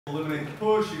Eliminate the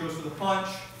push, he goes for the punch,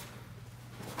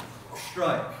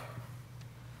 strike.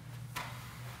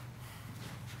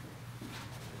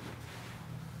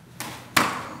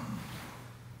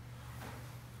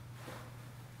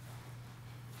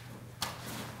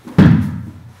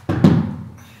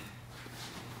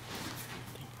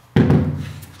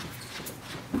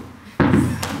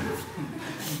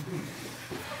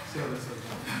 See how this is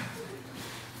done.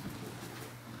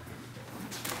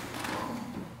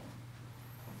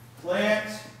 Plant,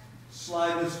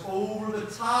 slide this over the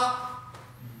top,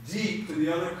 deep to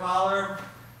the other collar.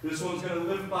 This one's going to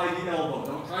lift by the elbow.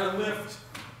 Don't try to lift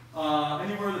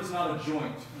anywhere that's not a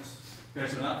joint. Okay,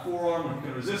 so not forearm, you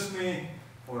can resist me,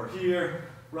 or here,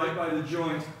 right by the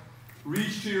joint.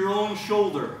 Reach to your own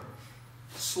shoulder,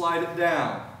 slide it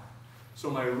down. So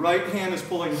my right hand is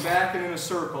pulling back and in a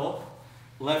circle,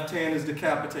 left hand is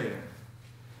decapitating.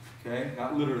 Okay,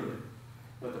 not literally,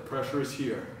 but the pressure is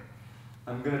here.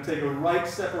 I'm going to take a right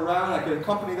step around. I can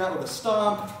accompany that with a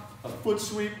stomp, a foot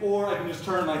sweep, or I can just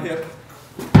turn my hip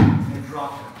and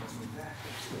drop it.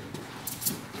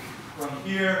 From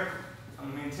here,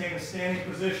 I'm going to maintain a standing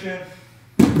position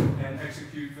and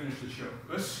execute, finish the show.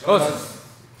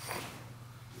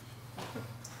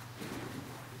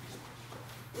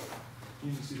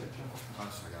 You can see that jump. I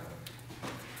got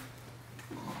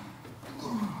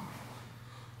it.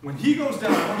 When he goes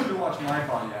down, I want you to watch my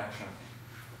body action.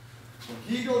 When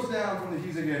he goes down from the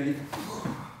Hizageri,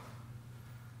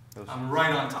 I'm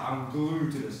right on top. I'm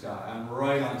glued to this guy. I'm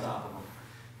right on top of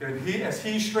him. And as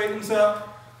he straightens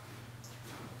up,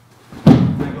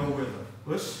 I go with him.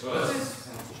 Push. So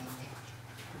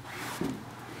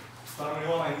I'm going to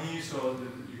go on my knees so that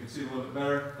you can see a little bit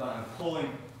better. But I'm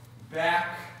pulling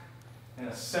back in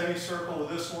a semicircle with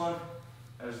this one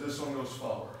as this one goes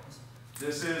forward.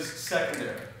 This is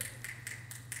secondary.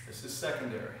 This is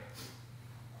secondary.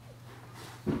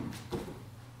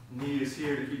 Knee is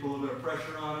here to keep a little bit of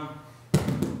pressure on him.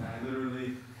 And I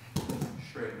literally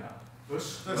straighten out.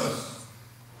 Push.